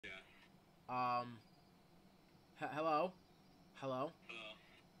Hello? Hello?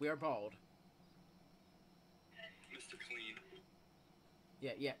 We are bald. Mr. Clean.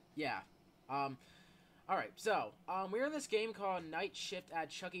 Yeah. Alright, so, we're in this game called Night Shift at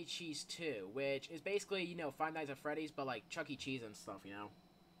ChuckECheese 2, which is basically, you know, Five Nights at Freddy's, but like ChuckECheese and stuff, you know?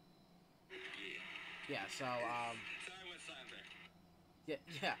 Yeah. Yeah, so, Sorry, what's time there?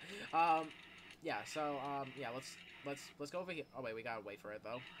 yeah, let's go over here. Oh, wait, we gotta wait for it,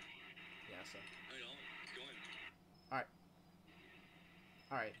 though. Yeah, so. I know. It's going. Alright.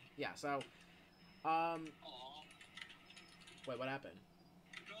 Alright, yeah, so, um, Aw. wait, what happened?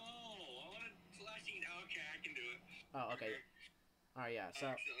 No, I wanted slashing. Okay, I can do it. Oh, okay. Alright, yeah, I so,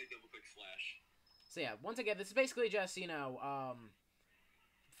 accidentally double-click slash. yeah, once again, this is basically just, you know,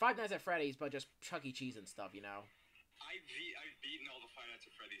 Five Nights at Freddy's, but just ChuckECheese and stuff, you know? I've beaten all the Five Nights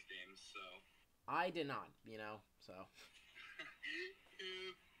at Freddy's games, so. I did not, you know, so.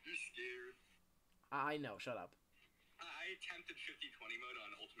 You're scared. I know, shut up. I attempted 50-20 mode on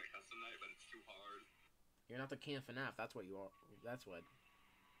Ultimate Custom Night, but it's too hard. You're not the king of FNAF, that's what you are. That's what.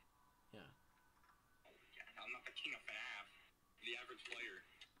 Yeah. Oh, yeah, I'm not the king of FNAF. The average player.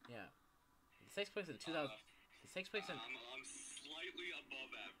 Yeah. This takes place in 2000. This takes place in. I'm slightly above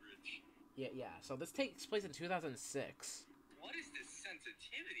average. Yeah. So this takes place in 2006. What is this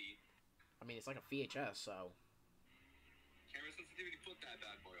sensitivity? I mean, it's like a VHS, so. Camera sensitivity, put that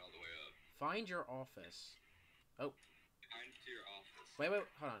bad boy all the way up. Find your office. Oh. Find to your office. Wait,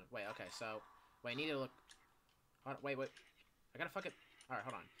 hold on. Wait, okay, so. Wait, I need to look. Hold on, wait. I gotta fucking. Alright,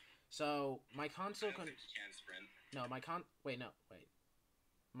 hold on. So, my console I don't think you can sprint. No, wait.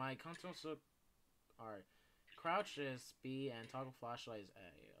 My console so. Alright. Crouch is B and toggle flashlight is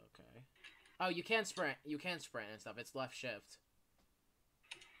A. Okay. Oh, you can sprint. You can sprint and stuff. It's left shift.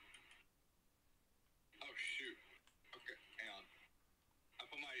 Oh, shoot. Okay, hang on. I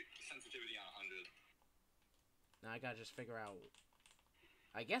put my sensitivity on 100. Now I gotta just figure out.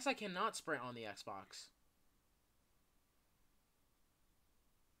 I guess I cannot sprint on the Xbox.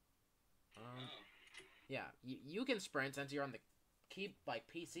 Oh. Yeah, you can sprint since you're on the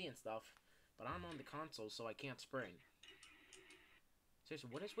PC and stuff, but I'm on the console, so I can't sprint. Seriously,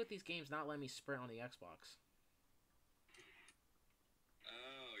 what is with these games not letting me sprint on the Xbox?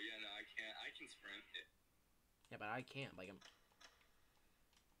 Oh, yeah, no, I can't. I can sprint. Yeah, but I can't. Like, No.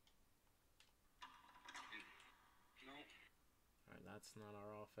 Alright, that's not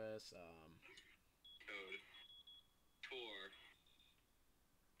our office. Code. Tour.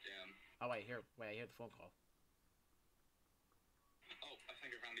 Damn. Oh, I hear the phone call. Oh, I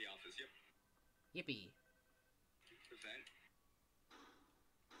think I found the office. Yep. Yippee. Present.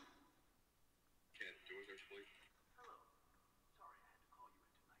 Okay, doors are fully. Hello. Sorry I had to call you in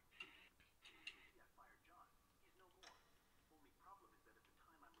tonight. See, I fired John. He's no more. Only problem is that at the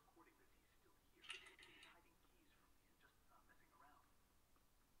time I'm recording this, he's still here. He's hiding keys from me and just messing around.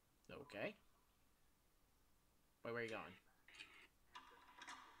 Okay. Wait, where are you going?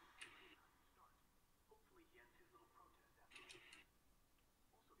 Hopefully he ends his little protest after this. Also the animatronics.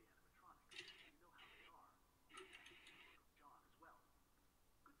 You know how they are. Look of John as well.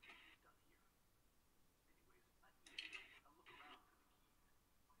 Good thing he's done here. Anyways, I'll look around for the keys. Clean up,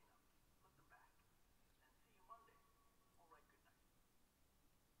 put them back. And see you Monday. Alright, good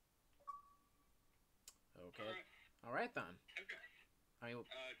night. Okay. Alright then. Okay. I mean,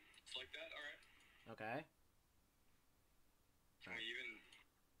 It's like that? Alright. okay. Can we even...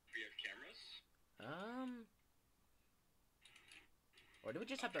 We have cameras? Or do we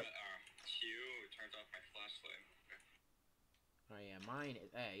just have to... Q turns off my flashlight. Okay. Oh yeah, mine is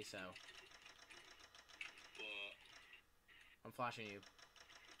A, so... But... I'm flashing you.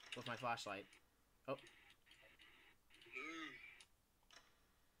 With my flashlight. Oh.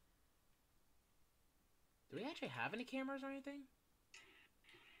 Do we actually have any cameras or anything?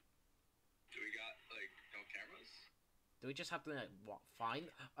 Do we got, like, no cameras? Do we just have to, like, find...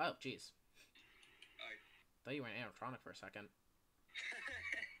 Oh, jeez. I... Thought you were an animatronic for a second.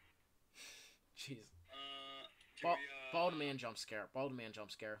 Jeez. Bald man jump scare. Bald man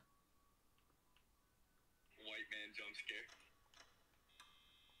jump scare. White man jump scare.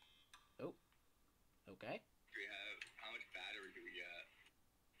 Oh. Okay. Do we have... How much battery do we get?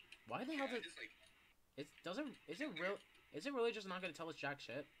 Why the hell did... Just, like... Is it really just not gonna tell us jack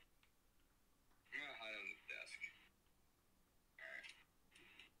shit? Hide on the desk.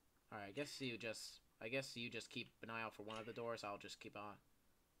 Alright. Alright, I guess you just keep an eye out for one of the doors, I'll just keep on.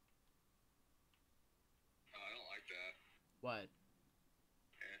 Oh, I don't like that. What?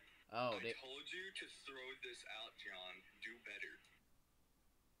 Okay. Oh, I told you to throw this out, John. Do better.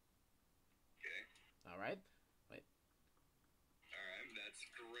 Okay. Alright. Wait. Alright, that's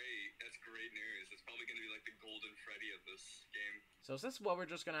great. That's great So is this what we're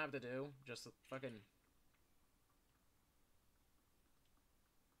just gonna have to do? Just fucking...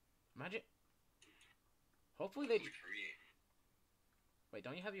 Imagine... Hopefully they... Luckily for me, Wait,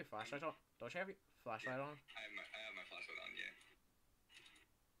 don't you have your flashlight on? Don't you have your flashlight on? I have my flashlight on, yeah.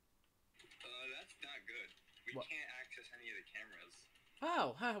 That's not good. We What? can't access any of the cameras.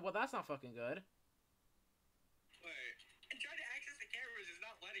 Oh, well that's not fucking good. Wait, I'm trying to access the cameras, it's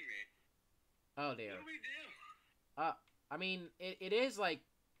not letting me. Oh dear. What do we do? I mean, it is like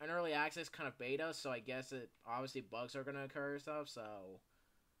an early access kind of beta, so I guess it obviously bugs are gonna occur and stuff, so...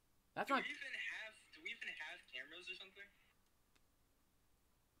 That's Do not... we even have cameras or something?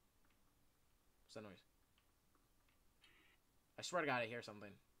 What's that noise? I swear to God I hear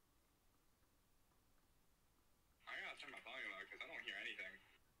something. I gotta turn my volume out because I don't hear anything.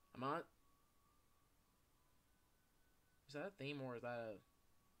 I'm on... Is that a theme or is that a...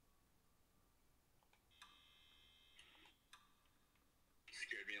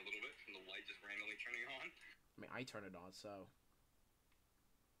 Scared me a little bit from the light just randomly turning on. I mean, I turned it on, so...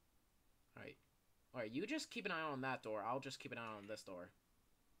 Alright. Alright, you just keep an eye on that door. I'll just keep an eye on this door.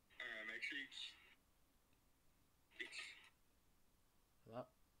 Alright, make sure you... Hello?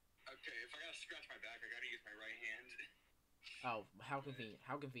 Okay, if I gotta scratch my back, I gotta use my right hand. Oh, how convenient.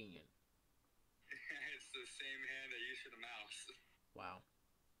 How convenient. It's the same hand I use for the mouse. Wow.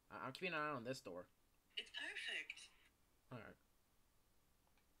 I'm keeping an eye on this door. It's perfect. Alright.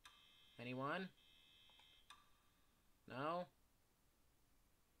 Anyone? No?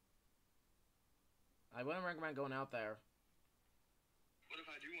 I wouldn't recommend going out there. What if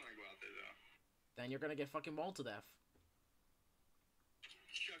I do want to go out there, though? Then you're gonna get fucking mauled to death.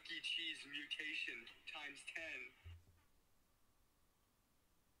 ChuckECheese mutation times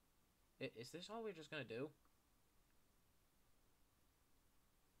 10. Is this all we're just gonna do?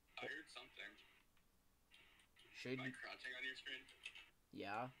 I heard something. Should Am I you... crouching on your screen?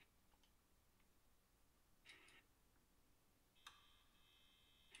 Yeah.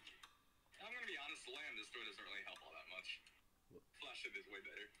 I'm gonna be honest, the light on this door doesn't really help all that much. Flashlight is way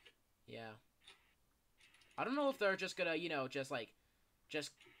better. Yeah. I don't know if they're just gonna, you know, just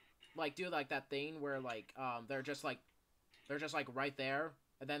do like that thing where like they're just like right there,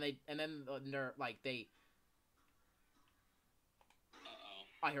 and then they're like they.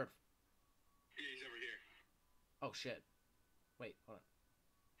 Uh-oh. I heard. Yeah, he's over here. Oh shit! Wait, hold on.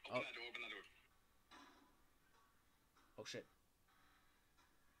 Open that door, open that door. Oh shit!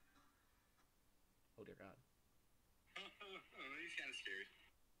 Oh dear God! He's kind of scared.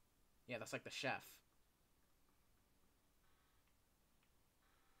 Yeah, that's like the chef.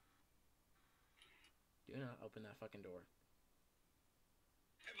 Do not open that fucking door.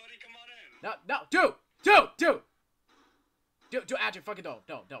 Hey buddy, come on in. No, dude, actually, fucking don't.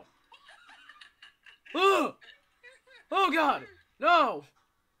 Ugh! Oh God, no!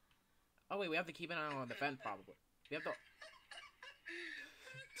 Oh wait, we have to keep an eye on the fence probably. We have to.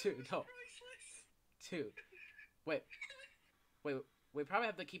 Dude, no. Dude, wait. We probably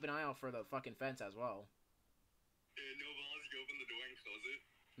have to keep an eye out for the fucking fence as well. No balls, you open the door and close it.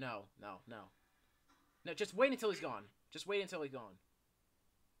 No, just wait until he's gone. Just wait until he's gone.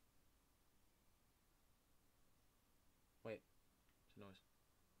 Wait. What's the noise?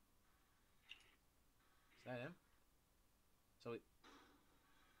 Is that him? So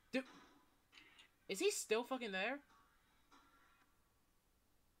Dude! Is he still fucking there?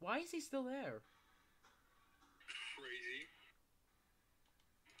 Why is he still there? Crazy.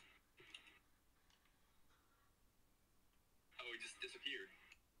 Oh, he just disappeared.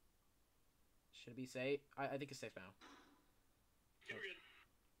 Should it be safe? I think it's safe now. Yeah, we're good.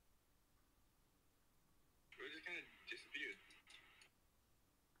 We just kind of disappeared.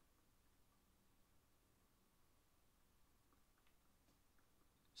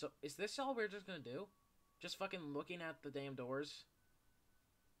 So, is this all we're just gonna do? Just fucking looking at the damn doors?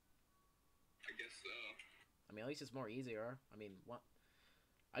 I guess so. I mean, at least it's more easier. I mean, what?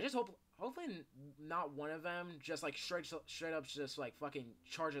 I just hopefully not one of them just like straight up just like fucking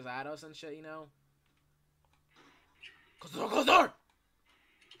charges at us and shit, you know? Close the door! Close the door!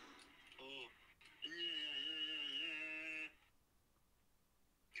 Oh.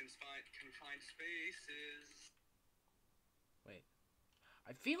 Confined spaces. Wait.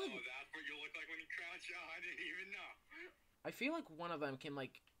 I feel like... Oh, that's what you look like when you crouch. Oh, I didn't even know. I feel like one of them can,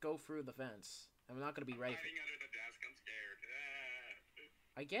 like, go through the fence. And we're not gonna be ready for... Hiding under the desk, I'm scared.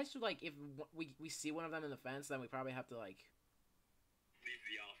 I guess, like, if we see one of them in the fence, then we probably have to, like... Leave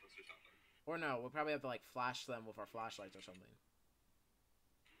the office or something. Or no, we'll probably have to, like, flash them with our flashlights or something.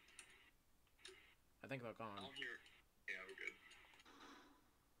 I think they're gone. I don't hear... Yeah, we're good.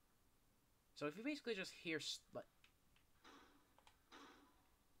 So if you basically just hear...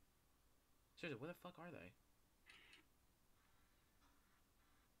 Seriously, where the fuck are they?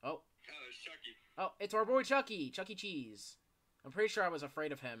 Oh. Oh, there's Chucky. Oh, it's our boy Chucky! ChuckECheese. I'm pretty sure I was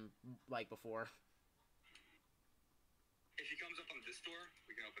afraid of him, like, before. If he comes up on this door,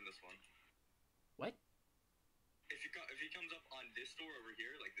 we can open this one. What? If he comes up on this door over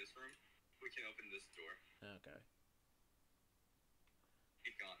here, like this room, we can open this door. Okay.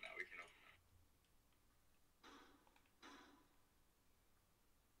 He's gone now, we can open it.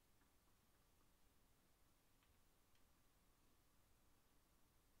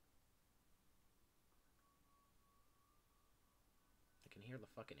 I can hear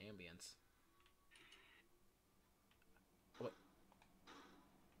the fucking ambience. Oh, wait.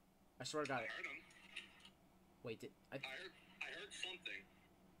 I swear to God. I heard him. Wait, did I heard something.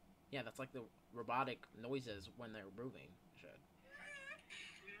 Yeah, that's like the robotic noises when they're moving. Shit.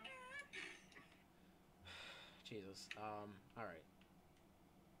 Jesus. Alright.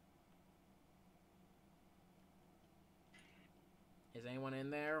 Is anyone in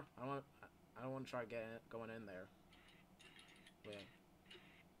there? I don't want to try going in there. Wait.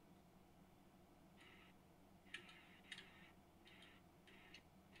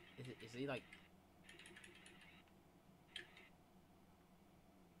 Is he like...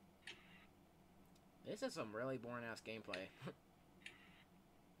 This is some really boring ass gameplay.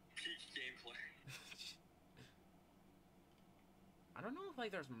 Peak gameplay. I don't know if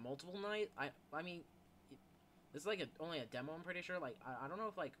like there's multiple nights. I mean, this is like only a demo. I'm pretty sure. Like I don't know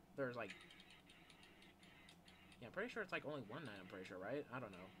if like there's like. Yeah, I'm pretty sure it's like only one night. I'm pretty sure, right? I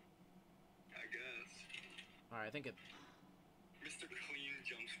don't know. I guess. All right, I think it. Mr. Clean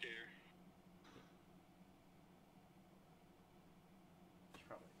jump scare.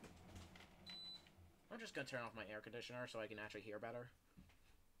 Probably. I'm just gonna turn off my air conditioner so I can actually hear better.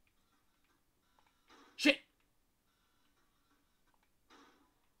 Shit!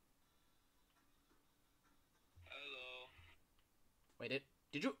 Hello. Wait,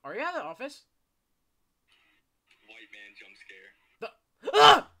 are you at the office? White man jump scare.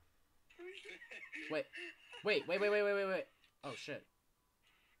 Ah! Wait. Oh shit.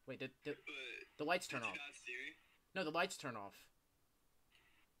 Wait, did the lights turn off? Did you not see me? No, the lights turn off.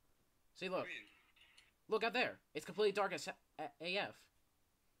 See, look. What do you mean? Look out there. It's completely dark as AF. It's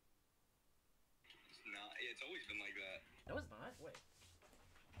not. It's always been like that. No, it's not. Wait.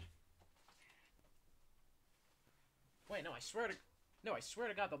 Wait, no, I swear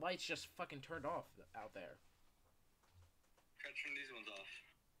to God, the lights just fucking turned off out there. Try to turn these ones off.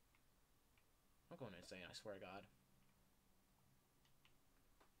 I'm going insane, I swear to God.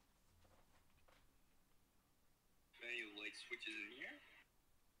 Any light switches in here?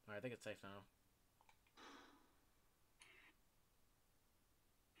 Alright, I think it's safe now.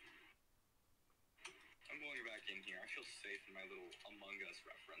 I'm going back in here. I feel safe in my little Among Us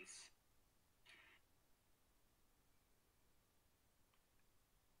reference.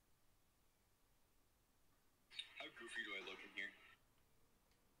 How goofy do I look in here?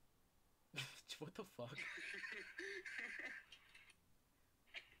 What the fuck?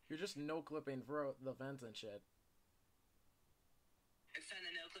 You're just no-clipping through the vents and shit. It's time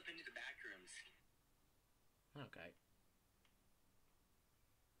to no-clip into the back rooms. Okay.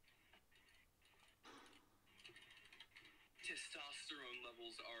 Testosterone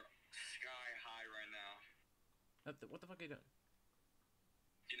levels are sky high right now. What the fuck are you doing?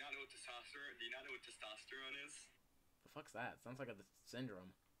 Do you not know what testosterone is? The fuck's that? Sounds like a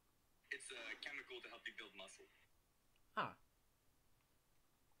syndrome. It's a chemical to help you build muscle. Huh.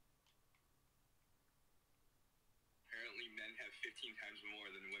 Apparently men have 15 times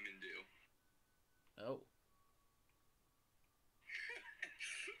more than women do. Oh.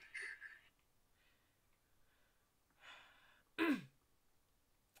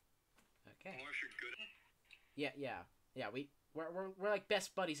 Okay. Unless you're good. Yeah. We're like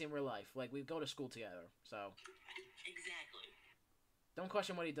best buddies in real life. Like we go to school together, so. Exactly. Don't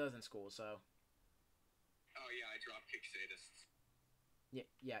question what he does in school, so. Oh yeah, I drop kick sadists.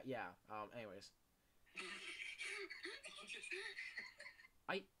 Yeah. Anyways.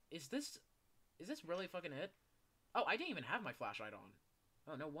 Is this really fucking it? Oh, I didn't even have my flashlight on.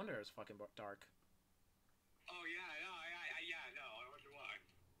 Oh, no wonder it was fucking dark. Oh yeah, no, I wonder why.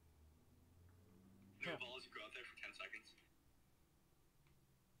 No balls, you go out there for 10 seconds.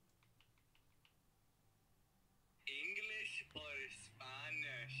 English or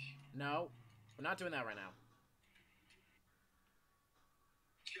Spanish? No, we're not doing that right now.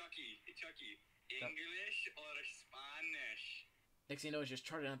 Chucky, English or Spanish? Next thing you know, he's just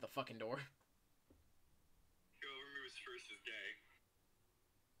charging at the fucking door. Whoever moves first is gay.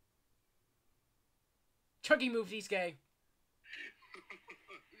 Chucky moved, he's gay.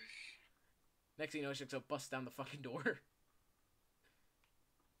 Next thing you know, she's gonna bust down the fucking door.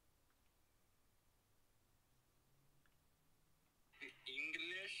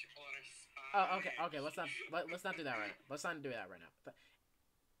 English or Spanish? Oh, okay. Let's not do that right. Let's not do that right now. But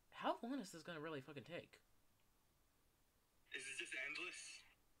how long is this gonna really fucking take? Is it just endless?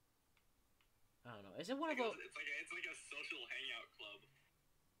 I don't know. Is it one of those? It's like a social hangout club.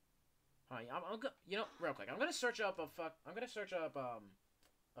 Alright, you know, real quick, I'm gonna search up a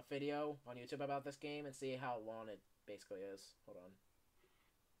video on YouTube about this game and see how long it basically is. Hold on.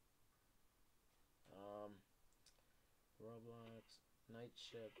 Roblox night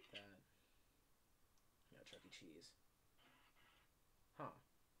shift that. Yeah, ChuckECheese. Huh.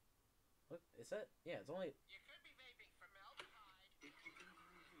 What is that? Yeah, it's only. You could be vaping formaldehyde.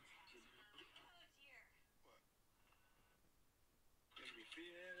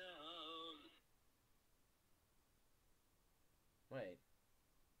 Wait.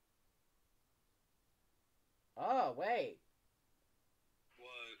 Oh, wait.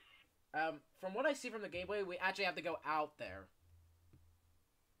 What? From what I see from the gameplay, we actually have to go out there.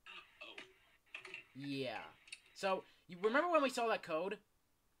 Oh. Yeah. So, you remember when we saw that code?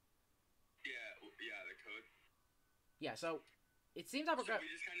 Yeah, the code. Yeah, so, it seems like we're So gonna... we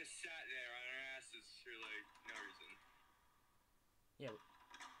just kind of sat there on our asses for, like, no reason. Yeah.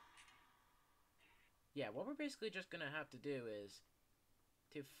 Yeah, what we're basically just gonna have to do is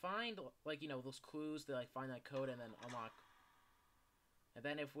to find, like, you know, those clues to, like, find that code and then unlock. And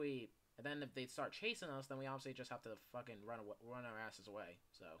then if they start chasing us, then we obviously just have to fucking run our asses away,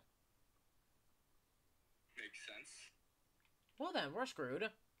 so. Makes sense. Well then, we're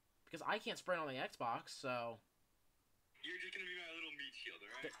screwed. Because I can't sprint on the Xbox, so. You're just gonna be my little meat shield,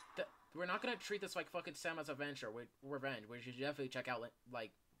 alright? We're not gonna treat this like fucking Samus Adventure with Revenge. We should definitely check out,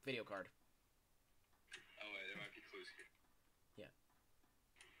 like, video card. Oh wait, there might be clues here. Yeah.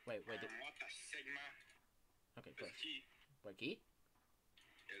 Wait. What the Sigma? Okay, There's good. a key. What, key?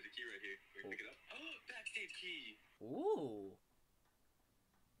 Yeah, there's a key right here. Wait, pick it up. Oh, backstage key! Ooh.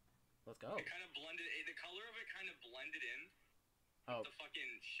 Let's go. It kind of blended, the color of it kind of blended in Oh. with the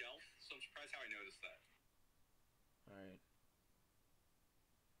fucking shelf, so I'm surprised how I noticed that. Alright.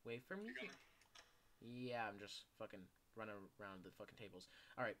 Wait for me? You coming? Yeah, I'm just fucking running around the fucking tables.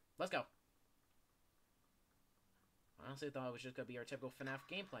 Alright, let's go. I honestly thought it was just gonna be our typical FNAF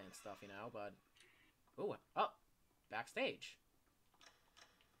gameplay and stuff, you know, but... Ooh, oh! Backstage.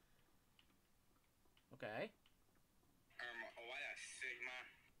 Okay. What a Sigma.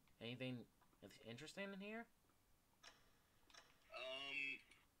 Anything interesting in here?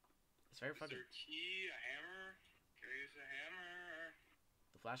 It's very Is fucking... there a key, a hammer? Can I use a hammer?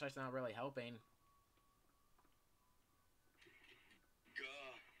 The flashlight's not really helping.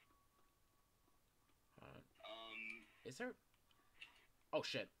 Gah. Is there... Oh,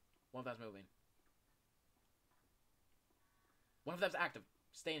 shit. One of them's moving. One of them's active.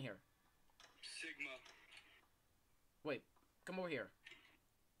 Stay in here. Sigma. Wait. Come over here.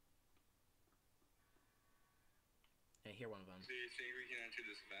 I hear one of them. So you think we can enter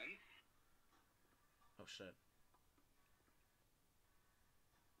this vent? Oh, shit.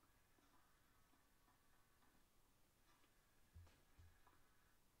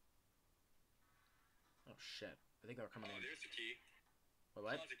 Oh, shit. I think they're coming Oh, in. there's the key. Wait,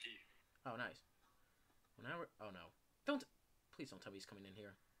 what? Closet key. Oh, nice. Well, now we're... Oh, no. Don't... Please don't tell me he's coming in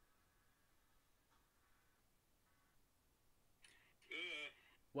here.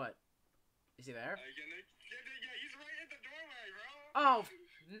 What? Is he there? Yeah, he's right at the doorway, bro. Oh,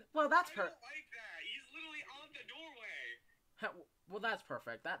 well, that's I don't like that. He's literally on the doorway. Well, that's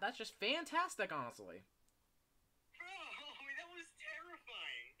perfect. That's just fantastic, honestly. Bro, that was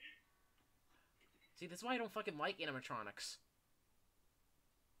terrifying. See, that's why I don't fucking like animatronics.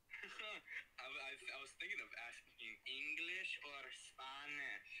 I was thinking of asking English or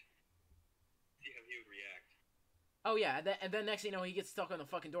Spanish. See how he would react. Oh, yeah, and then next thing you know, he gets stuck on the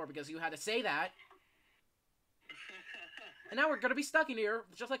fucking door because you had to say that. And now we're gonna be stuck in here,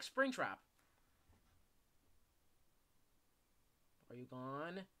 just like Springtrap. Are you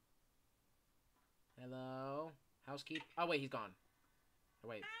gone? Hello? Housekeep? Oh, wait, he's gone. Oh,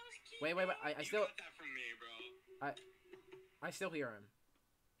 wait. Wait. I still... You got that from me, bro. I still hear him.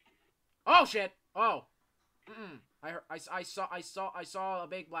 Oh, shit! Oh! I saw a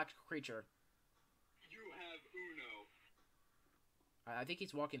big black creature. You have Uno. I think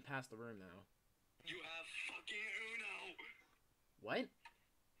he's walking past the room now. You have fucking Uno. What?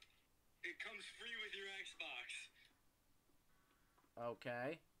 It comes free with your Xbox.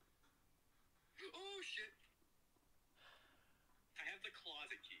 Okay. Oh shit. I have the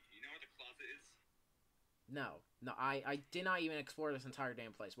closet key. You know where the closet is? No, I did not even explore this entire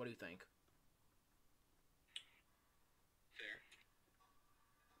damn place. What do you think?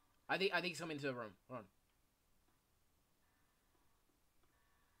 I think he's coming into the room. Hold on.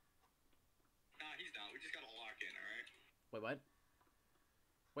 Nah, he's not. We just gotta lock in, alright? Wait, what?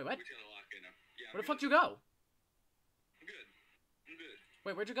 Wait, what? We just gotta lock in now. Yeah, Where the fuck did you go? I'm good. I'm good.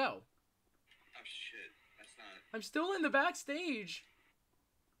 Wait, where'd you go? Oh shit. That's not. I'm still in the backstage.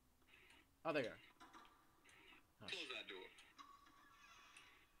 Oh, there you are. Oh, Close that door.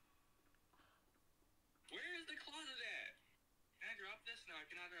 Where is the closet at? Can I drop this? No, I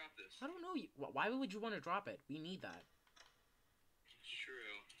cannot drop this. I don't know. Why would you want to drop it? We need that.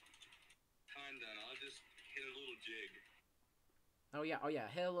 True. Time then. I'll just hit a little jig. Oh yeah.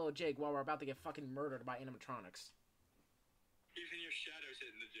 Hit a little jig while we're about to get fucking murdered by animatronics. Even your shadow's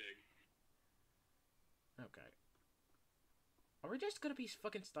hitting the jig. Okay. Are we just gonna be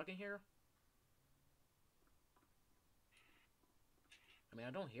fucking stuck in here? I mean,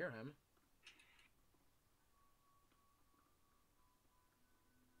 I don't hear him.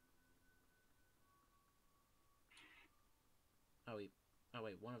 Oh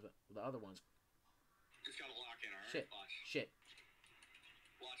wait, one of the other ones. Just gotta lock in, alright? Shit. Watch. Shit.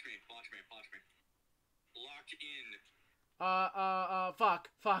 Watch me. Locked in. Fuck.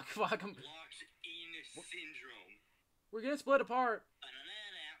 I'm... Locked in syndrome. We're gonna split apart.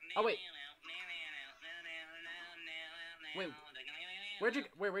 Oh, wait. Wait. Where'd you go?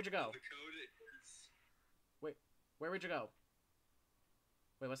 The code is... Where'd you go?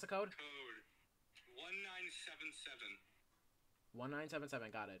 Wait, what's the code? Code 1977.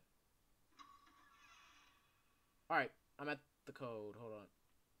 1977, got it. Alright, I'm at the code. Hold on.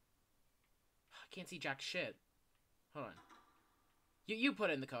 I can't see jack shit. Hold on. You put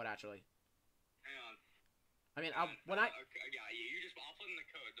in the code, actually. Hang on. I mean, Okay, yeah, I'll put in the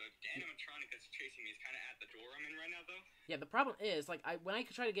code. The animatronic that's chasing me is kind of at the door I'm in right now, though. Yeah, the problem is, like, when I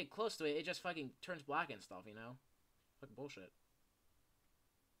try to get close to it, it just fucking turns black and stuff, you know? Fucking bullshit.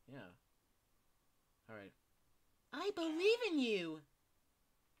 Yeah. Alright. I believe in you!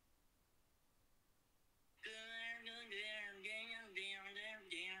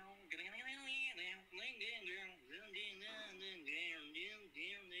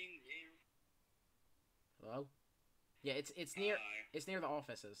 Hello? Yeah, it's near the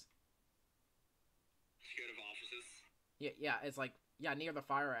offices. Scared of offices? Yeah, it's like near the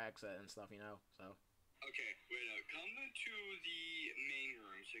fire exit and stuff, you know. So. Okay, wait up. Come to the main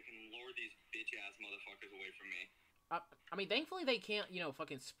room so you can lure these bitch ass motherfuckers away from me. I mean, thankfully they can't, you know,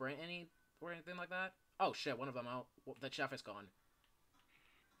 fucking sprint or anything like that. Oh shit, one of them out. The chef is gone.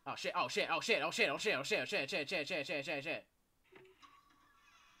 Oh shit! Alright,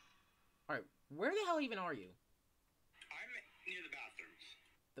 where the hell even are you? I'm near the bathrooms.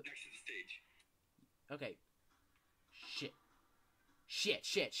 Next to the stage. Okay. Shit.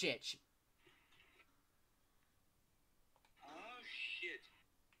 Oh shit.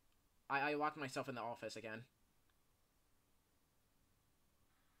 I locked myself in the office again.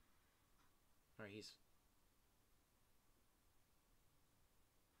 Alright,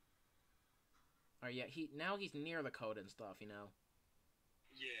 Alright, yeah, now he's near the code and stuff, you know.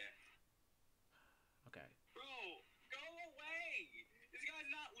 Yeah. Okay. Bro, go away! This guy's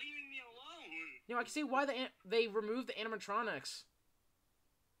not leaving me alone! You know, I can see why they removed the animatronics.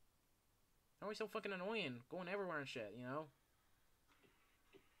 They're always so fucking annoying, going everywhere and shit, you know?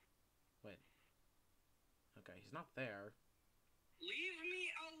 Wait. Okay, he's not there. Leave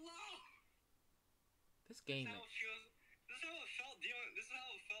me alone! This game... This is how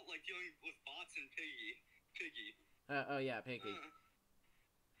it felt like dealing with bots and Piggy. Oh yeah, Piggy.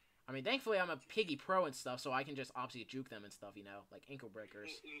 I mean, thankfully I'm a Piggy Pro and stuff, so I can just obviously juke them and stuff, you know, like ankle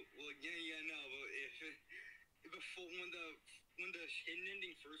breakers. Well, no, but when the hidden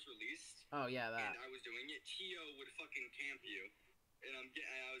ending first released, oh yeah, that. and I was doing it, Tio would fucking camp you, and I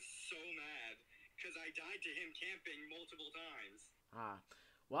was so mad because I died to him camping multiple times.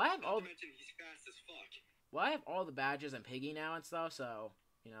 Well, I have Not to mention he's fast as fuck. Well, I have all the badges and Piggy now and stuff, so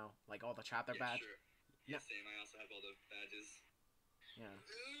you know, like all the chapter badges. Sure. Yeah, same. I also have all the badges. Yeah.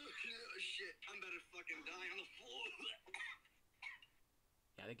 Oh, shit, I'm about to fucking die on the floor.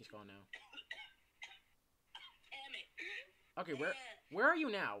 Yeah, I think he's gone now. Damn it. Okay, where are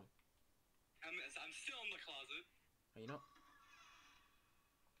you now? I'm still in the closet. Oh, you know.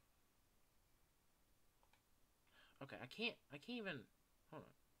 Okay, I can't even. Hold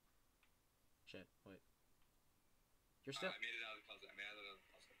on. Shit. Wait. You're still. I made it out of the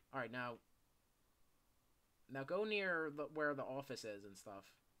closet. All right, now go near where the office is and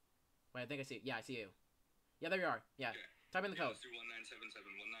stuff. Wait, I think I see. Yeah, I see you. Yeah, there you are. Yeah. Okay. Type in the code. Let's do 1977.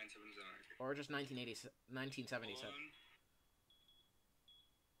 1977. Or just 1977.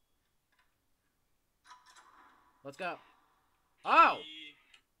 Let's go. Oh!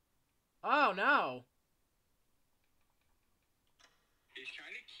 Oh, no. He's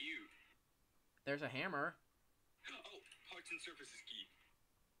kind of cute. There's a hammer. Oh, parts and surfaces key.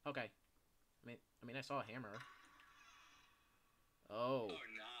 Okay. I mean, I saw a hammer. Oh. Oh,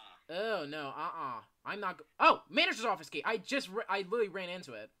 nah. Oh, no. I'm not... Oh! Manager's office key! I literally ran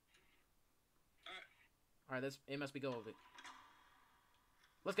into it. Alright, it must be go over.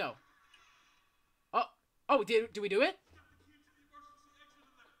 Let's go. Oh, did we do it?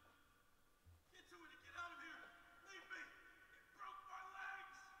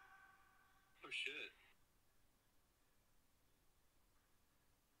 Oh, shit.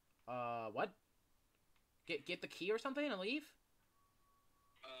 What? Get the key or something and leave?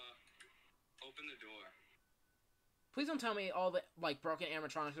 Open the door. Please don't tell me all the, like, broken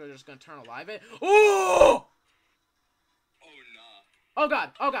animatronics are just gonna turn alive. Oh! Oh, nah. Oh,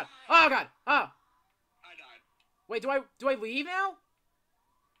 God. Oh, God. Oh, God. Oh. I died. Wait, do I leave now?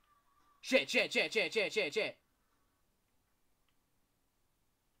 Shit.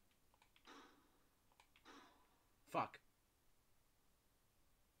 Fuck.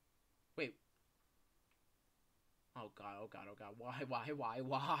 Wait. Oh, God.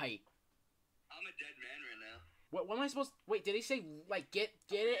 Why? I'm a dead man right now. What am I supposed to... Wait, did he say, like, get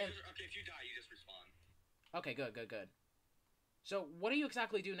it and... Okay, if you die, you just respawn. Okay, good. So, what do you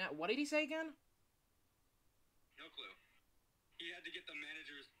exactly do now? What did he say again? No clue. He had to get the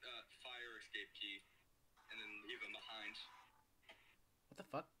manager's fire escape key, and then leave him behind. What the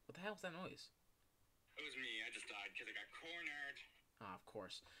fuck? What the hell is that noise? It was me. I just died because I got cornered. Ah, of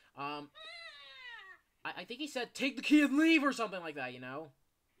course. I think he said, take the key and leave or something like that, you know?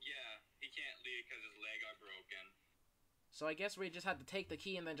 Yeah, he can't leave because his leg are broken. So I guess we just had to take the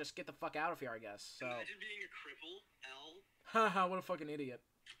key and then just get the fuck out of here, I guess. So. Imagine being a cripple, L. Haha, what a fucking idiot.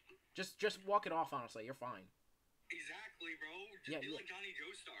 Just walk it off, honestly. You're fine. Exactly, bro. Just be like Johnny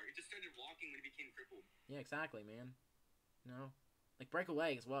Joestar. He just started walking when he became crippled. Yeah, exactly, man. You know? Like, break a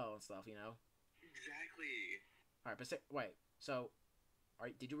leg as well and stuff, you know? Exactly. Alright, but wait. So,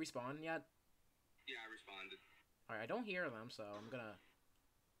 alright, did you respawn yet? Yeah, I responded. Alright, I don't hear them, so I'm gonna...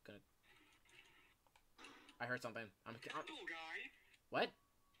 I heard something. Purple guy? What?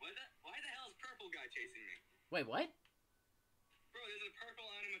 Why the hell is purple guy chasing me? Wait, what? Bro, there's a purple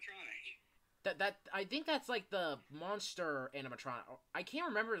animatronic. I think that's like the monster animatronic. I can't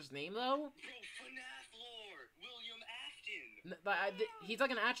remember his name though. Bro, FNAF lore, William Afton. He's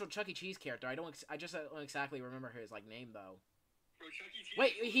like an actual ChuckECheese character. I just don't exactly remember his like name though. Bro, ChuckECheese.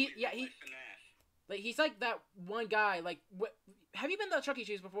 Wait, he FNAF. like he's like that one guy. Like, have you been to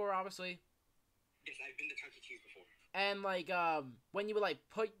ChuckECheese before? Obviously. Yes, I've been to ChuckECheese before. And like when you would like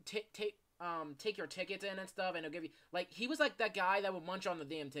take your tickets in and stuff, and it'll give you like he was like that guy that would munch on the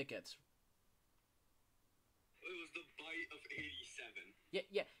damn tickets. It was the bite of 87.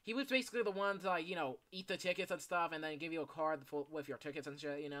 Yeah. He was basically the one to, like, you know, eat the tickets and stuff, and then give you a card with your tickets and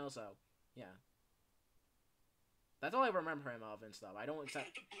shit, you know, so, yeah. That's all I remember him of and stuff. I don't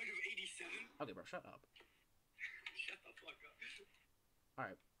accept... The bite of 87? Okay, bro, shut up. Shut the fuck up.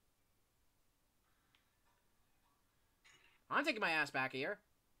 Alright. I'm taking my ass back here.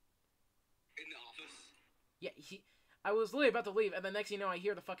 In the office? Yeah, I was literally about to leave, and the next thing you know, I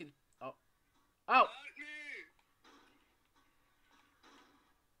hear the fucking... Oh. Not me!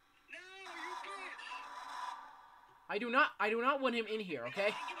 No, you bitch! I do not want him in here,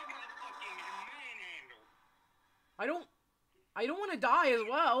 okay? I don't want to die as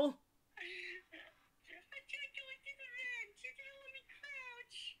well.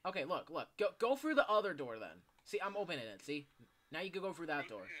 Okay, look. Go through the other door then. See, I'm opening it, see? Now you can go through that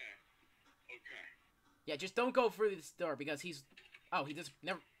door. Okay. Yeah, just don't go through this door because he's... Oh, he just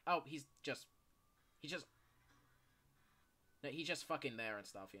never... Oh, he's just fucking there and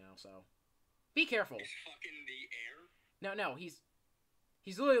stuff, you know, so... Be careful. He's fucking the air? No, he's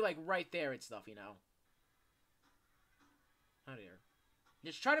literally, like, right there and stuff, you know. Oh, dear.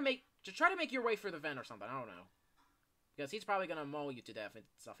 Just try to make your way through the vent or something, I don't know. Because he's probably gonna maul you to death and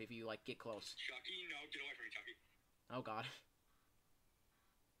stuff if you, like, get close. Chucky, no, get away from me, Chucky. Oh, God.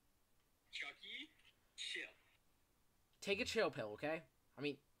 Chucky, chill. Take a chill pill, okay? I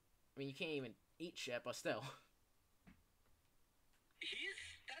mean, you can't even eat shit, but still.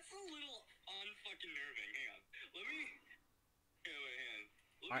 That's a little unfucking nerving. Hang on.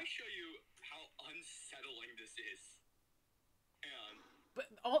 Let me show you how unsettling this is. Hang on.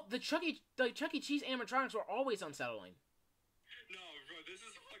 But all the ChuckECheese animatronics were always unsettling. No, bro, this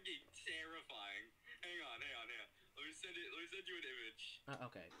is fucking terrifying. Hang on. Let me send you an image.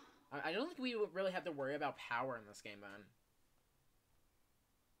 Okay. I don't think we would really have to worry about power in this game, then.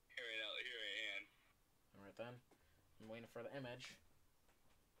 Here I am. Alright, then. I'm waiting for the image.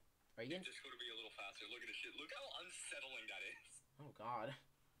 Are you getting? Just go to be a little faster. Look at this shit. Look how unsettling that is. Oh God.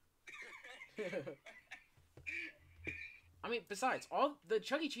 I mean, besides, all the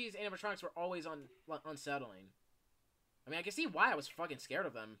ChuckECheese animatronics were always unsettling. I mean, I can see why I was fucking scared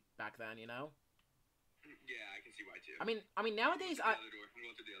of them back then, you know? Yeah, I can see why too. I mean, nowadays I'm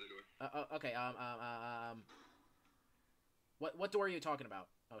going through the other door. okay, what door are you talking about?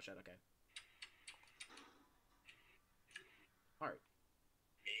 Oh shit, okay. Alright.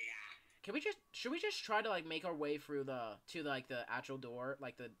 Should we just try to, like, make our way through to the actual door,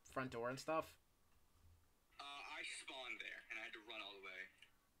 like, the front door and stuff? I spawned there, and I had to run all the way.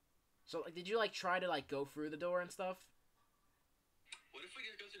 So, like, did you, like, try to, like, go through the door and stuff? What if we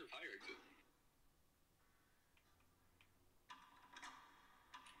just go through the fire exit?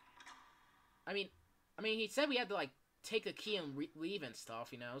 I mean, he said we had to, like, take the key and leave and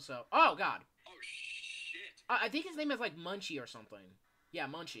stuff, you know, so... Oh, God! Oh, shit! I think his name is, like, Munchie or something. Yeah,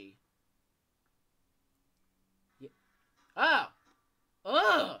 Munchie. Yeah. Oh!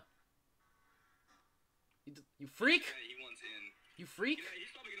 Ugh! You freak! Yeah, he wants in. You freak! You know,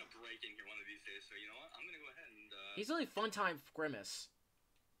 he's probably gonna break in here one of these days, so you know what? I'm gonna go ahead and, He's really Funtime Grimace.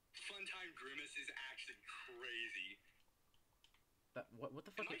 Funtime Grimace is actually crazy. What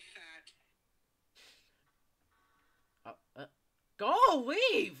the fuck? Am I fat? Go!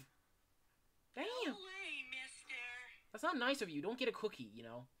 Leave! Damn! Go away, mister! That's not nice of you. Don't get a cookie, you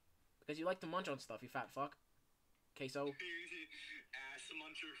know? Because you like to munch on stuff, you fat fuck. Queso. Ass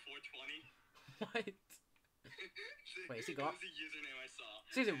Muncher 420. What? Wait, is he gone? That was the username I saw.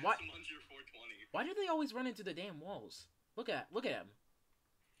 Seriously, what? Ass Muncher 420. Why do they always run into the damn walls? Look at him.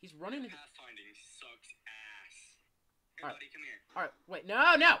 He's running into... Pathfinding sucks ass. Hey, Alright. buddy, come here. Alright, wait,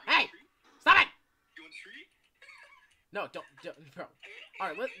 no! Hey! Stop it! You want a treat? No, don't, bro.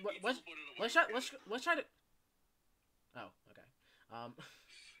 Alright, let's try to... Oh, okay.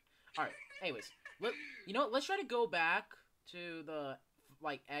 Alright, anyways. You know what, let's try to go back to the,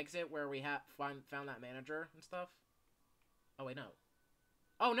 like, exit where we found that manager and stuff. Oh, wait, no.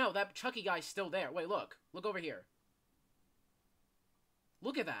 Oh, no, that Chucky guy's still there. Wait, look. Look over here.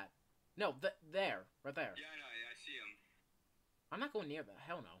 Look at that. No, there. Right there. Yeah, I know, I see him. I'm not going near that.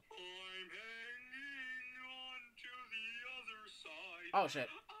 Hell no. I'm hanging on to the other side. Oh, shit.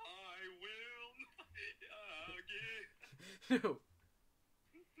 I will not get... Dude.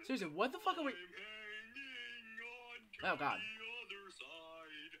 Seriously, what the fuck are we... Oh, God. The other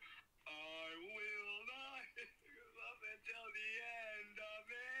side. I will not give up until the end of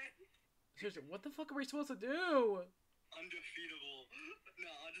it. Seriously, what the fuck are we supposed to do? Undefeatable. No,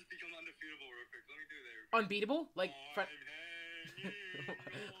 I'll just become undefeatable real quick. Let me do that. Unbeatable? Like... I'm hanging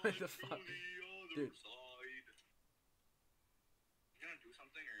What the on fuck? to the other Dude. side. You gonna do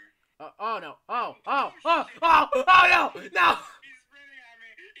something or... Oh, no. Oh, no! No! He's sprinting at me.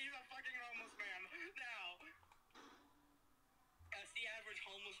 He's a fucking homeless man. Now. That's the average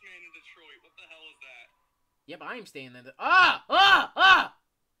homeless man in Detroit. What the hell is that? Yep, I am staying there.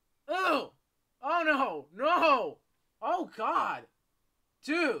 Ooh! Oh, no! No! Oh, God!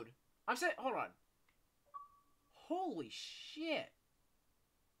 Dude! I'm saying... Hold on. Holy shit!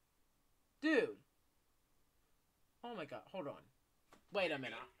 Dude! Oh, my God. Hold on. Wait a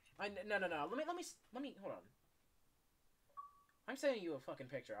minute. No. Let me... Hold on. I'm sending you a fucking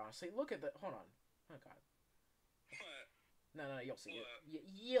picture, honestly. Look at the... Hold on. Oh, God. What? No, you'll see. What?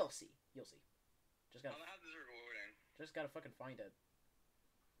 You'll see. Just gotta... I'm gonna have this recording. Just gotta fucking find it.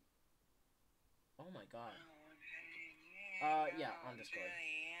 Oh my God. Yeah, on Discord.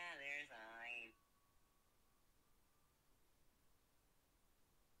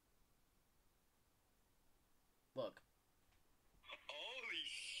 Look. Holy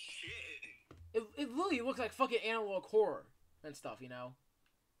shit. It literally looks like fucking analog horror and stuff, you know?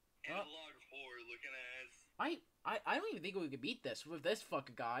 Analog horror looking ass. I don't even think we could beat this with this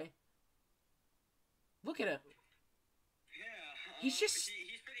fucking guy. Look at him. Yeah. He's just...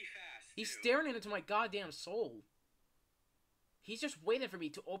 He's pretty fast, He's too. staring into my goddamn soul. He's just waiting for me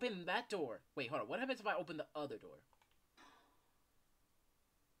to open that door. Wait, hold on. What happens if I open the other door?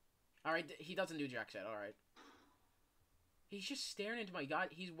 Alright, he doesn't do jack shit. Alright. He's just staring into my god.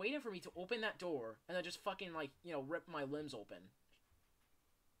 He's waiting for me to open that door and then just fucking, like, you know, rip my limbs open.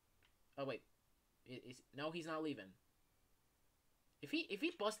 Oh, wait. No, he's not leaving. If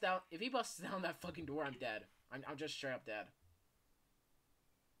he busts down that fucking door, I'm dead. I'm just straight up dead.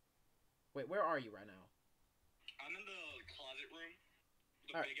 Wait, where are you right now? I'm in the closet room.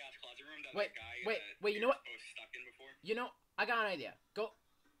 The Alright. big ass closet room that Wait, the guy wait, you know what? was stuck in before. You know, I got an idea. Go.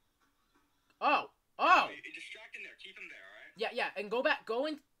 Oh! You distract him there. Keep him there, alright? Yeah, and go back. Go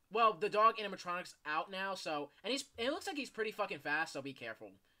in. Well, the dog animatronics out now, so... And it looks like he's pretty fucking fast, so be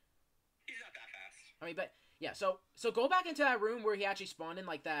careful. I mean, but yeah. So go back into that room where he actually spawned in,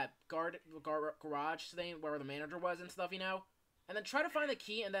 like that garage thing where the manager was and stuff, you know. And then try to find the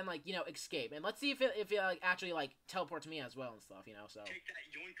key and then, like, you know, escape. And let's see if it like actually like teleports me as well and stuff, you know. So take that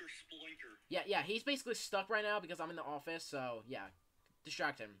yoinker sploinker. yeah. He's basically stuck right now because I'm in the office. So yeah,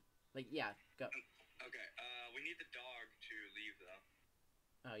 distract him. Like yeah, go. Okay. We need the dog to leave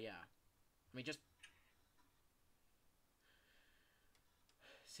though. Oh yeah. I mean, just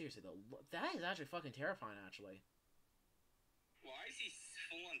seriously though, that is actually fucking terrifying. Actually. Why is he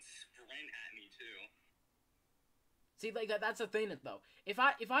full on sprint at me too? See, like that's the thing though. If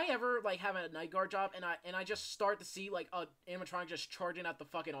I ever like have a night guard job and I just start to see like a animatronic just charging at the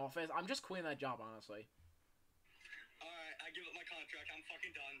fucking office, I'm just quitting that job, honestly. Alright, I give up my contract. I'm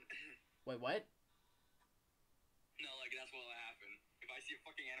fucking done. Wait, what? No, like that's what'll happen. If I see a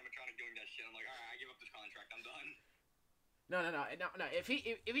fucking animatronic doing that shit, I'm like, alright, I give up this contract. I'm done. No. If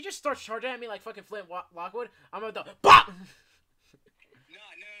he just starts charging at me like fucking Flint Lockwood, I'm about to BOP! No, this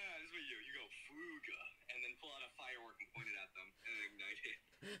is what you do. You go Fuga, and then pull out a firework and point it at them, and then ignite it.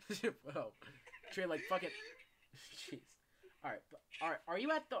 Whoa. Treat like fucking. Jeez. All right. Are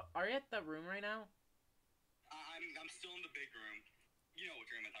you at the room right now? I'm still in the big room. You know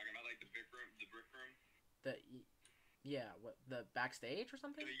which room I'm talking about, like the big room, the brick room. Yeah. What, the backstage or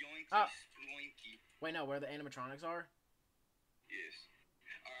something? The yoinky sploinky. Wait, no. Where the animatronics are? Yes.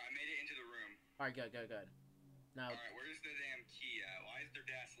 All right, I made it into the room. All right. Good. Now. All right, where's the damn key at? Why is there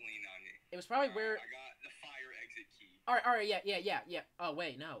gasoline on it? It was probably where. I got the fire exit key. All right. Yeah. Oh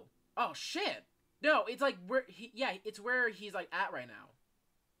wait, no. Oh shit. No, it's like where he. Yeah, it's where he's like at right now.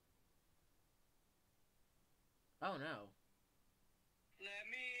 Oh no. Let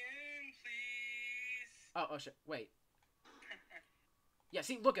me in, please. Oh shit. Wait. Yeah.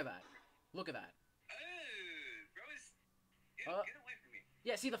 See, look at that. Bro, get away from me.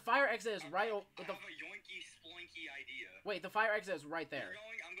 Yeah. See, the fire exit is right. I have a yoinky sploinky idea. Wait, the fire exit is right there.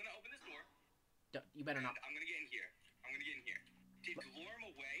 I'm gonna open this door. You better not. I'm gonna get in here. Take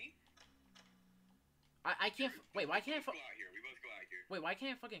Lorm away. I can't. Wait, why can't I? Go out here. We both go out here. Wait, why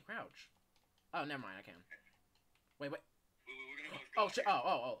can't I fucking crouch? Oh, never mind. I can. Wait. We're gonna both go. Oh shit.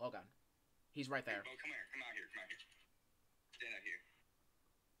 Oh god. He's right there. Hey, come out here. Stand out here.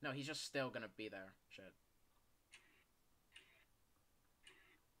 No, he's just still gonna be there. Shit.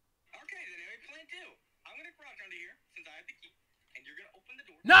 Okay, then I plan two. I'm gonna crouch under here since I have the key, and you're gonna open the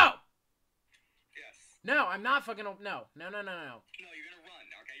door. No. Yes. No, I'm not fucking. No. No, you're gonna run.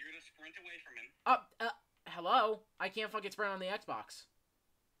 Okay, you're gonna sprint away from him. Hello. I can't fucking sprint on the Xbox.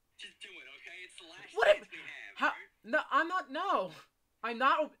 Just do it, okay? It's the last What chance if? we have. How? Right? No, I'm not. No, I'm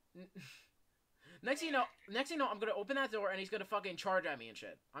not. Next thing you know, I'm gonna open that door and he's gonna fucking charge at me and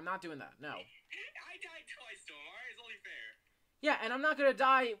shit. I'm not doing that. No. I died twice to him, alright? It's only fair. Yeah, and I'm not gonna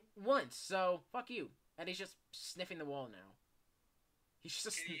die once, so fuck you. And he's just sniffing the wall now. He's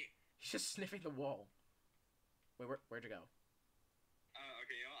just sniffing the wall. Wait, where'd you go?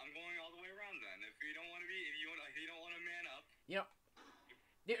 Okay, I'm going all the way around then. If you don't want to man up.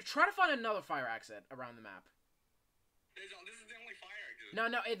 Yeah, try to find another fire exit around the map. This is the only fire exit. No,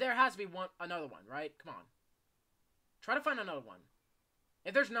 there has to be another one, right? Come on. Try to find another one.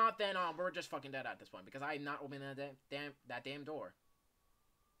 If there's not, then we're just fucking dead at this point because I'm not opening that damn door.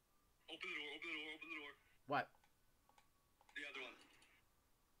 Open the door. What? The other one.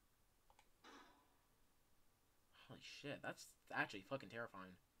 Holy shit, that's actually fucking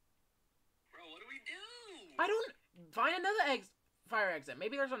terrifying. Bro, what do we do? I don't find another fire exit.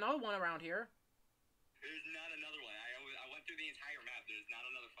 Maybe there's another one around here. There's not another one. I went through the entire map. There's not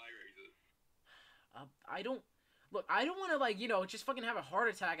another fire exit. I don't want to like just fucking have a heart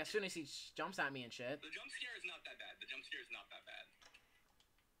attack as soon as he jumps at me and shit. The jump scare is not that bad.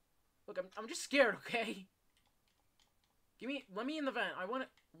 Look, I'm just scared, okay? Let me in the vent.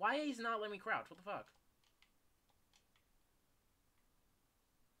 Why is he not letting me crouch? What the fuck?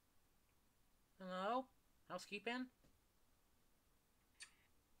 Hello? Housekeeping?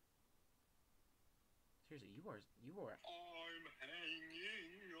 Seriously, you are. I'm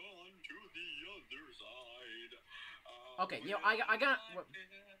hanging on to the other side. Okay, I got.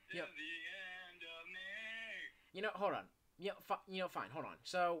 Hold on. Fine. Hold on.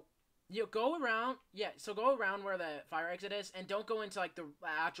 So, go around. Yeah, so go around where the fire exit is, and don't go into like the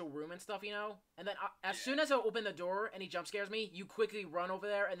actual room and stuff. And then as soon as I open the door and he jump scares me, you quickly run over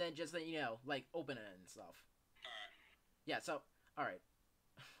there and then just like open it and stuff. Alright. Yeah. So, all right.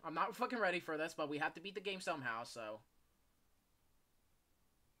 I'm not fucking ready for this, but we have to beat the game somehow. So.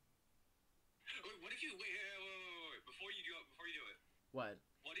 What if you wait? Before you do it. What?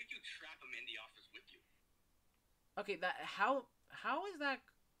 What if you trap him in the office with you? Okay, how is that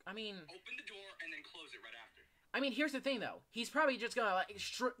I mean... Open the door and then close it right after. I mean, here's the thing, though. He's probably just gonna,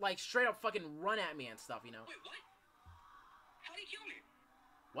 like, straight up fucking run at me and stuff, you know? Wait, what? How'd he kill me?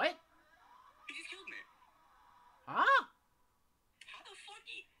 What? He just killed me. Huh? How the fuck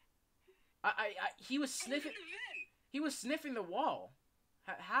he was sniffing... He was sniffing the wall.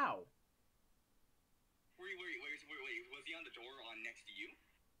 How? Wait. Was he on the door on next to you?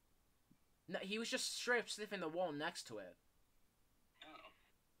 No, he was just straight up sniffing the wall next to it. Oh.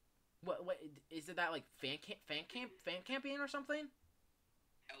 What, is it that, like, fan camping or something?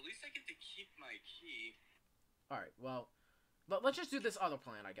 At least I get to keep my key. Alright, well, let's just do this other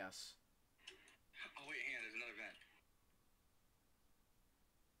plan, I guess. Oh, wait, hang on, there's another vent.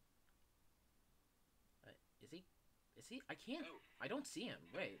 Is he? I can't. Oh. I don't see him.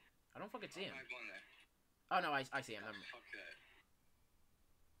 Wait. I don't fucking see him. I'm going there. Oh, no, I see him. Oh, fuck that.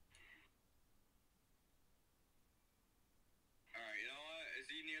 Alright, you know what? Is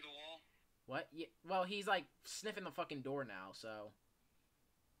he near the wall? What? Yeah, well, he's, like, sniffing the fucking door now, so...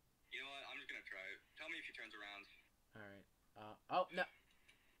 You know what? I'm just gonna try it. Tell me if he turns around. Alright. Oh, no.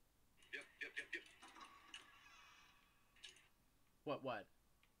 Yep. What?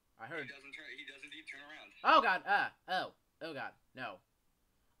 I heard... He does indeed turn around. Oh, God. Oh, God. No.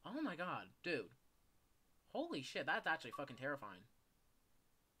 Oh, my God. Dude. Holy shit, that's actually fucking terrifying.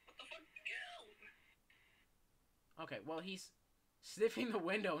 What the fuck? Ew. Okay, well, he's sniffing the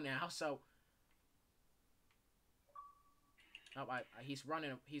window now, so... Oh, he's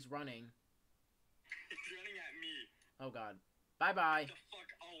running. He's running at me. Oh, God. Bye-bye. Get the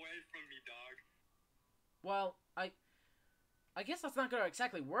fuck away from me, dog. Well, I guess that's not gonna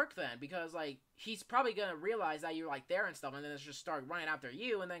exactly work then, because, like, he's probably gonna realize that you're, like, there and stuff, and then it's just start running after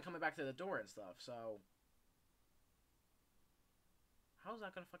you, and then coming back to the door and stuff, so... How's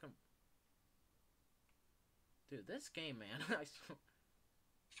that gonna fucking... Dude, this game, man, Okay,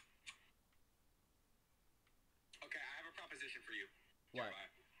 I have a proposition for you. What? Jeremiah.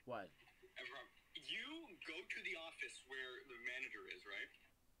 What? You go to the office where the manager is, right?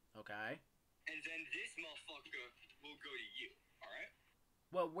 Okay. And then this motherfucker will go to you, alright?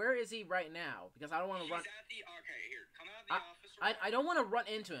 Well, where is he right now? Because I don't want to run... He's at the... Okay, here. Come out of the office. I don't want to run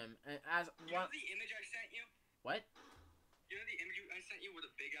into him as... You know the image I sent you? What? You know the image I sent you where the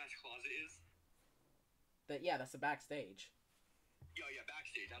big-ass closet is? Yeah, that's the backstage. Yeah,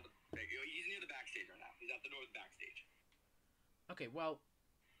 backstage. Not the big... He's near the backstage right now. He's at the door of the backstage. Okay, well...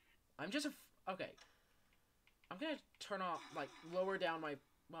 I'm just... Okay. I'm gonna turn off, like, lower down my...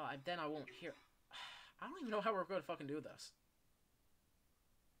 Well, then I won't hear... I don't even know how we're going to fucking do this.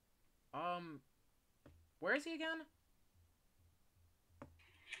 Where is he again?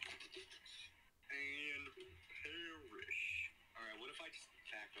 And perish. Alright, what if I just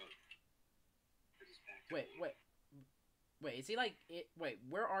back up? Wait, is he like... Wait,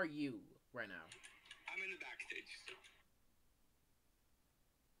 where are you right now? I'm in the backstage still.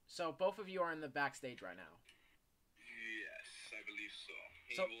 So, both of you are in the backstage right now? Yes, I believe so.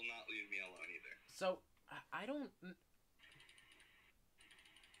 He So- will not leave me alone either. So, I don't...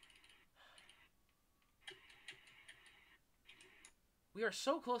 We are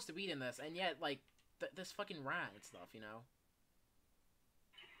so close to beating this, and yet, like, this fucking rat and stuff, you know?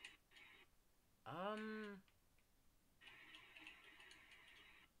 Yo,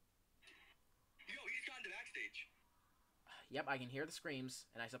 he's gone to backstage. Yep, I can hear the screams,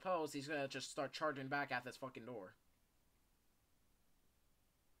 and I suppose he's gonna just start charging back at this fucking door.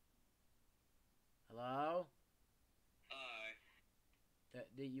 Hello?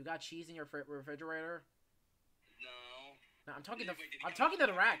 You got cheese in your refrigerator? No. No, I'm talking to Wait, I'm talking to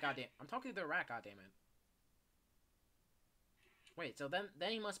the rat, goddamn. I'm talking to the rat, goddammit. Wait, so then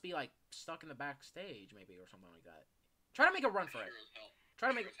he must be like stuck in the backstage, maybe, or something like that. Try to make a run for it. Try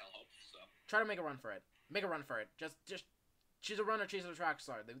to make a run for it. Make a run for it. Just she's a runner, she's a track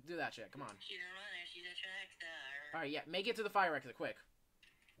star. Do that shit. Come on. She's a runner, she's a track star. All right, yeah, make it to the fire exit quick.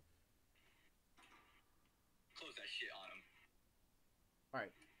 Close that shit on him. All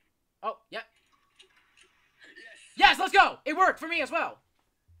right. Oh, yep. Yes. Yes, let's go. It worked for me as well.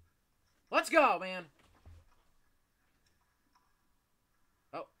 Let's go, man.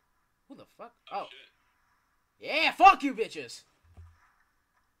 Oh, who the fuck? Oh, Shit. yeah, fuck you, bitches.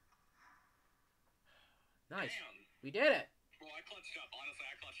 Nice. Damn. We did it. Bro, I clutched up. Honestly,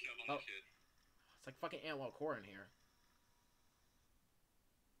 I clutched up on that shit. It's like fucking Antwell Core in here.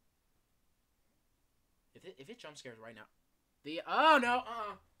 If it jump scares right now. Oh no,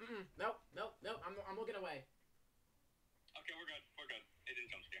 nope. I'm looking away. Okay, we're good. It didn't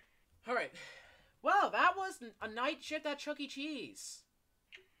jump scare. All right. Well, that was a night shift at ChuckECheese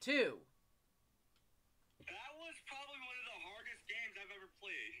 2. That was probably one of the hardest games I've ever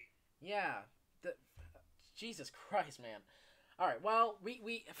played. Yeah. Jesus Christ, man. Alright, well,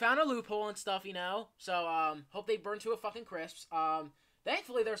 we found a loophole and stuff, you know? So, hope they burn to a fucking crisps.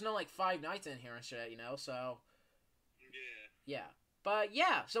 Thankfully there's no, like, Five Nights in here and shit, you know? So, yeah. But,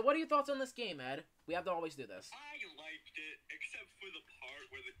 yeah, so what are your thoughts on this game, Ed? We have to always do this. I liked it, except for the part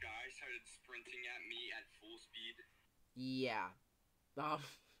where the guy started sprinting at me at full speed. Yeah.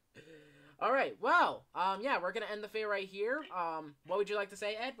 Alright, well, yeah, we're gonna end the video right here. What would you like to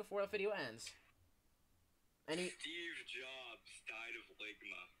say, Ed, before the video ends? Steve Jobs died of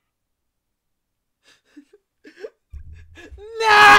ligma. No!